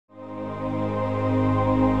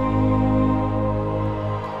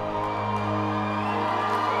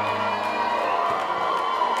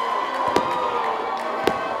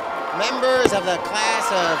members of the class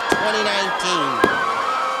of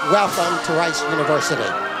 2019, welcome to Rice University.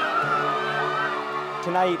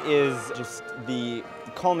 Tonight is just the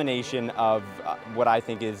culmination of what I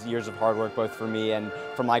think is years of hard work, both for me and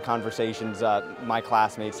for my conversations, my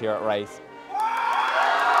classmates here at Rice.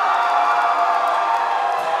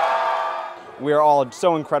 We are all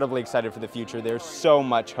so incredibly excited for the future. There's so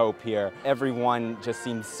much hope here. Everyone just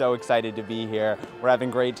seems so excited to be here. We're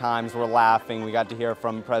having great times, we're laughing. We got to hear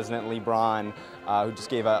from President LeBron, who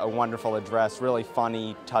just gave a wonderful address, really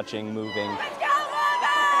funny, touching, moving. Let's go,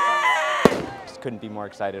 Lubbock! Just couldn't be more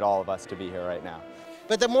excited, all of us, to be here right now.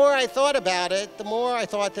 But the more I thought about it, the more I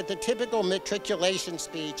thought that the typical matriculation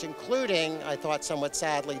speech, including, I thought somewhat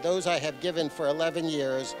sadly, those I have given for 11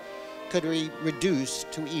 years, could be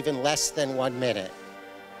reduced to even less than 1 minute.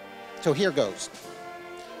 So here goes.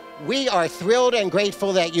 We are thrilled and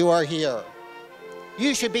grateful that you are here.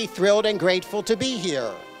 You should be thrilled and grateful to be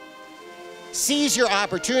here. Seize your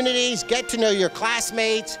opportunities, get to know your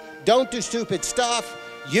classmates, don't do stupid stuff.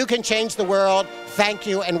 You can change the world. Thank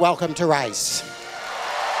you and welcome to Rice.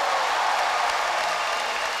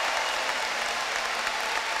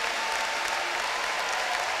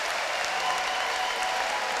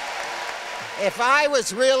 If I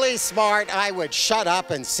was really smart, I would shut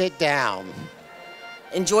up and sit down.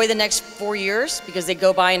 Enjoy the next 4 years because they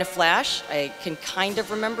go by in a flash. I can kind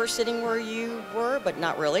of remember sitting where you were, but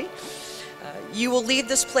not really. You will leave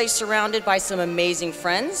this place surrounded by some amazing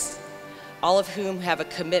friends, all of whom have a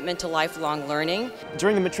commitment to lifelong learning.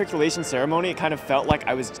 During the matriculation ceremony, it kind of felt like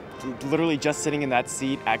I was literally just sitting in that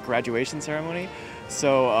seat at graduation ceremony.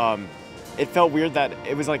 So it felt weird that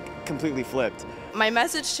it was like completely flipped. My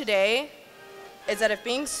message today is that if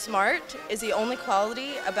being smart is the only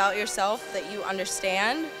quality about yourself that you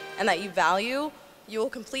understand and that you value, you will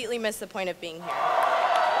completely miss the point of being here.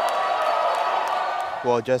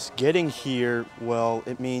 Well, just getting here, well,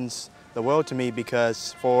 it means the world to me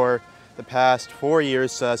because for the past 4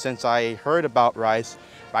 years since I heard about Rice,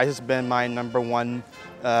 Rice has been my #1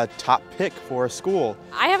 top pick for a school.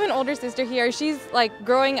 I have an older sister here. She's like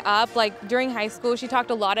growing up, like during high school, she talked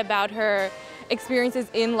a lot about her experiences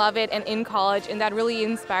in Lovett and in college, and that really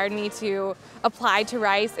inspired me to apply to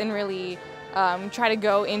Rice and really try to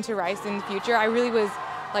go into Rice in the future. I really was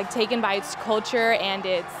like taken by its culture and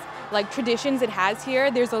its like traditions it has here.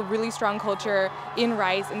 There's a really strong culture in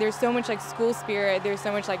Rice, and there's so much like school spirit, there's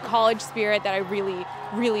so much like college spirit that I really,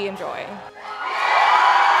 really enjoy.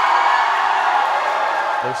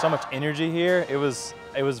 There's so much energy here. It was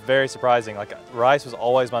very surprising. Like Rice was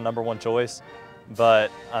always my #1 choice,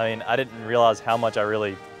 but I mean, I didn't realize how much I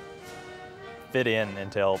really fit in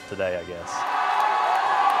until today, I guess.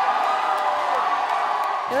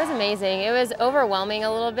 It was amazing. It was overwhelming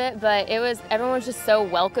a little bit, but everyone was just so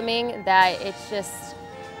welcoming that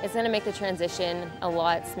it's gonna make the transition a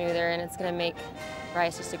lot smoother, and it's gonna make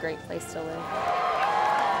Rice just a great place to live.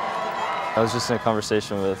 I was just in a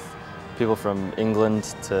conversation with people from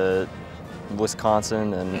England to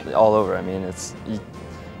Wisconsin and all over. I mean, you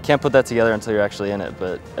can't put that together until you're actually in it,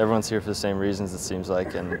 but everyone's here for the same reasons, it seems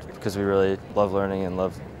like, and because we really love learning and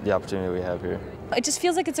love the opportunity we have here. It just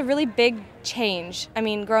feels like it's a really big change. I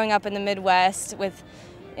mean, growing up in the Midwest with,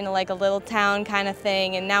 you know, like a little town kind of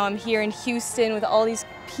thing, and now I'm here in Houston with all these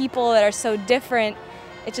people that are so different.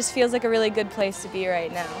 It just feels like a really good place to be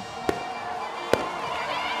right now.